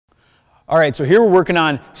All right, so here we're working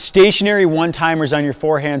on stationary one-timers on your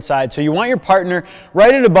forehand side. So you want your partner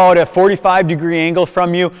right at about a 45-degree angle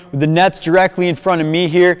from you, with the nets directly in front of me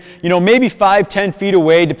here. You know, maybe 5-10 feet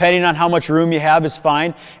away, depending on how much room you have is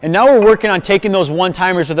fine. And now we're working on taking those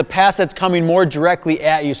one-timers with a pass that's coming more directly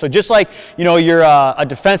at you. So just like, you know, you're a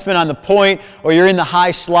defenseman on the point, or you're in the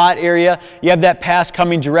high slot area, you have that pass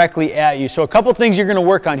coming directly at you. So a couple things you're going to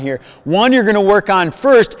work on here. One, you're going to work on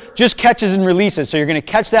first just catches and releases. So you're going to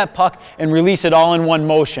catch that puck and release it all in one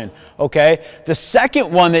motion, okay? The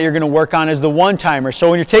second one that you're going to work on is the one-timer.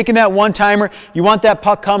 So when you're taking that one-timer, you want that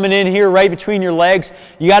puck coming in here right between your legs.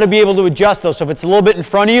 You got to be able to adjust those. So if it's a little bit in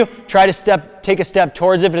front of you, try to take a step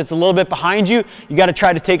towards it. If it's a little bit behind you, you got to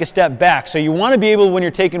try to take a step back. So you want to be able, when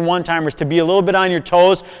you're taking one-timers, to be a little bit on your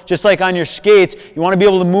toes, just like on your skates. You want to be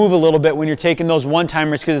able to move a little bit when you're taking those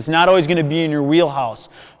one-timers, because it's not always going to be in your wheelhouse,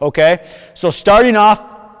 okay? So starting off,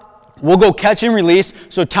 we'll go catch and release.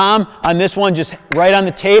 So Tom, on this one, just right on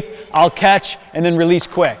the tape, I'll catch and then release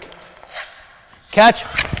quick. Catch,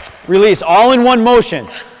 release, all in one motion.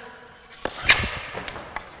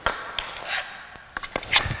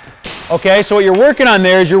 Okay, so what you're working on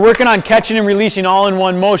there is you're working on catching and releasing all in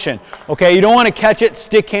one motion. Okay, you don't want to catch it,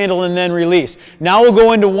 stick handle, and then release. Now we'll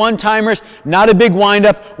go into one-timers, not a big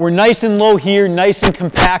wind-up. We're nice and low here, nice and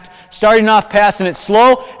compact. Starting off passing it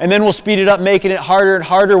slow, and then we'll speed it up, making it harder and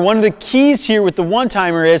harder. One of the keys here with the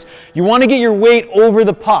one-timer is you want to get your weight over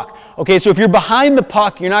the puck. Okay, so if you're behind the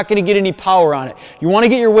puck, you're not going to get any power on it. You want to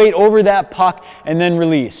get your weight over that puck and then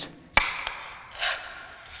release.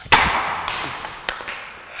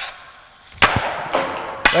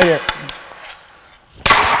 Right here.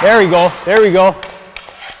 There we go. There we go.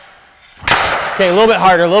 Okay, a little bit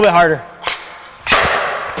harder, a little bit harder.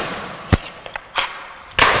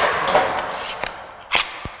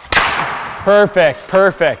 Perfect,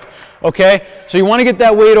 perfect. Okay, so you want to get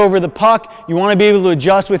that weight over the puck. You want to be able to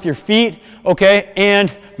adjust with your feet, okay,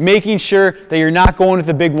 and making sure that you're not going with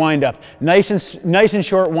a big wind-up. Nice and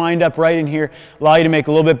short wind-up right in here. Allow you to make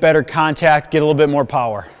a little bit better contact, get a little bit more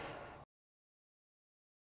power.